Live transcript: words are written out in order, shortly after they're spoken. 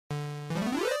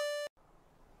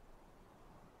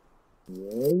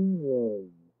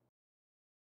In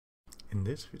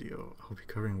this video, I'll be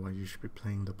covering why you should be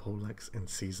playing the Poleaxe in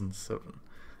Season 7,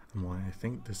 and why I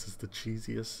think this is the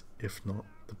cheesiest, if not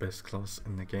the best class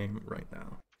in the game right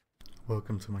now.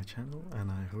 Welcome to my channel, and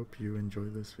I hope you enjoy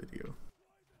this video.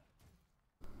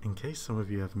 In case some of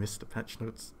you have missed the patch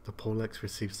notes, the Poleaxe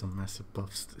received some massive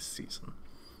buffs this season.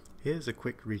 Here's a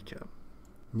quick recap.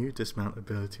 New dismount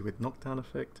ability with knockdown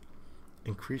effect,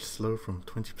 increased slow from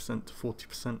 20% to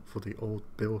 40% for the old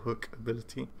billhook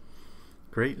ability,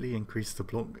 greatly increased the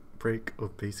block break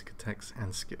of basic attacks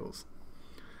and skills.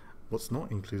 What's not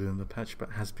included in the patch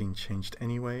but has been changed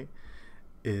anyway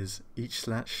is each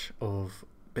slash of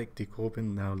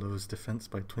corbin now lowers defense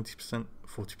by 20%,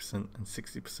 40% and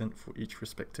 60% for each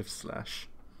respective slash.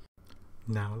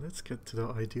 Now let's get to the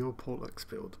ideal Poleaxe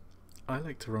build. I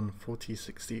like to run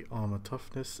 40-60 armor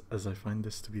toughness, as I find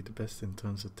this to be the best in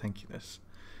terms of tankiness.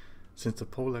 Since the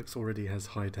Poleaxe already has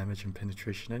high damage and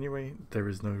penetration anyway, there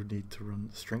is no need to run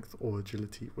strength or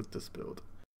agility with this build.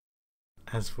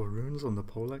 As for runes on the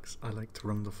Poleaxe, I like to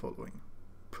run the following.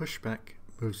 Pushback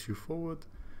moves you forward,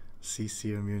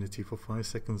 CC immunity for 5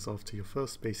 seconds after your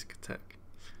first basic attack.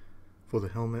 For the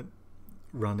helmet,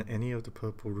 run any of the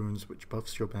purple runes which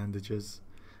buffs your bandages,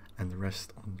 and the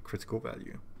rest on critical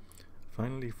value.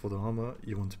 Finally, for the armor,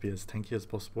 you want to be as tanky as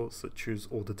possible, so choose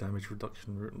all the damage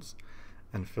reduction runes,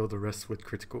 and fill the rest with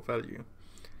critical value.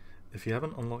 If you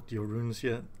haven't unlocked your runes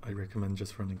yet, I recommend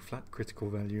just running flat critical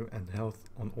value and health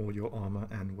on all your armor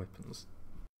and weapons.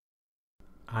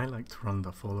 I like to run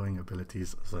the following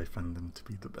abilities as I find them to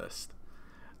be the best.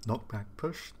 Knockback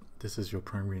Push, this is your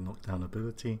primary knockdown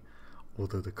ability.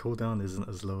 Although the cooldown isn't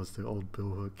as low as the old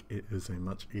billhook, it is a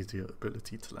much easier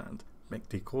ability to land.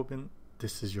 Corbin,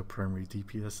 this is your primary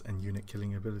DPS and unit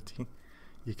killing ability.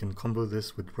 You can combo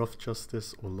this with Rough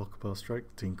Justice or Lockbar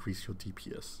Strike to increase your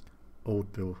DPS.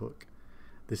 Old billhook,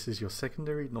 this is your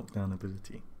secondary knockdown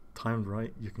ability. Timed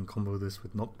right, you can combo this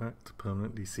with Knockback to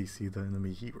permanently CC the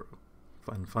enemy hero.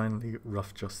 And finally,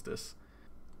 Rough Justice.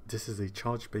 This is a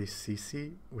charge based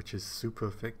CC which is super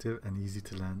effective and easy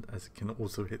to land, as it can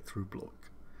also hit through block.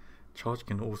 Charge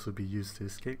can also be used to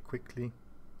escape quickly.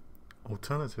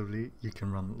 Alternatively, you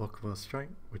can run Lockbar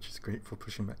Strike, which is great for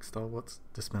pushing back stalwarts,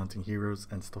 dismounting heroes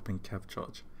and stopping cav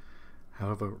charge.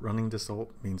 However, running this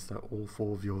ult means that all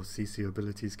 4 of your CC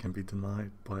abilities can be denied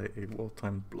by a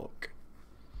well-timed block.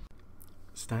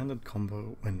 Standard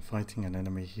combo when fighting an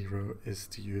enemy hero is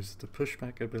to use the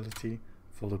pushback ability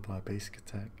followed by a basic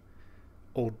attack,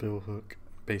 old billhook,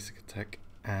 basic attack,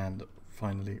 and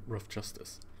finally Rough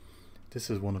Justice. This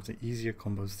is one of the easier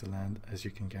combos to land, as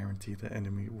you can guarantee the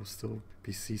enemy will still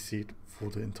be CC'd for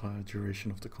the entire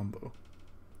duration of the combo.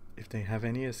 If they have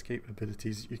any escape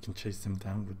abilities, you can chase them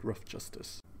down with Rough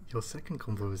Justice. Your second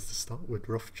combo is to start with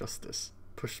Rough Justice,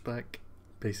 pushback,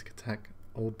 basic attack,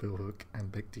 old billhook,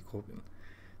 and corbin.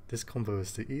 This combo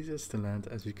is the easiest to land,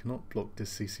 as you cannot block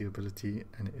this CC ability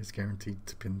and it is guaranteed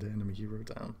to pin the enemy hero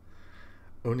down.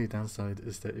 Only downside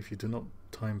is that if you do not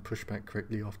time pushback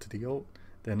correctly after the ult,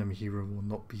 the enemy hero will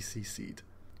not be CC'd.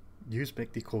 Use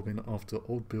corbin after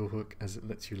old billhook, as it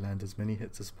lets you land as many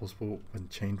hits as possible when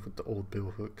chained with the old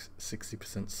billhook's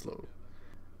 60% slow.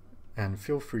 And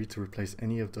feel free to replace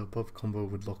any of the above combo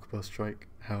with Lockbar Strike,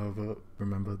 however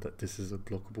remember that this is a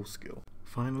blockable skill.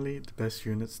 Finally, the best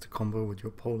units to combo with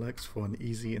your Poleaxe for an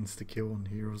easy insta-kill on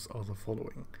heroes are the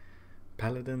following: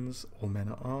 Paladins or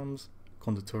Men-at-Arms,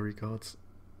 Conqueror guards,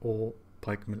 or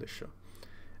Pike Militia.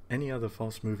 Any other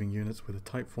fast moving units with a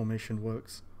type formation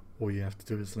works. All you have to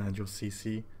do is land your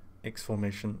CC, X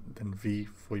formation, then V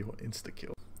for your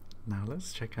insta-kill. Now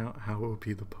let's check out how OP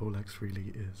the Poleaxe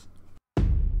really is.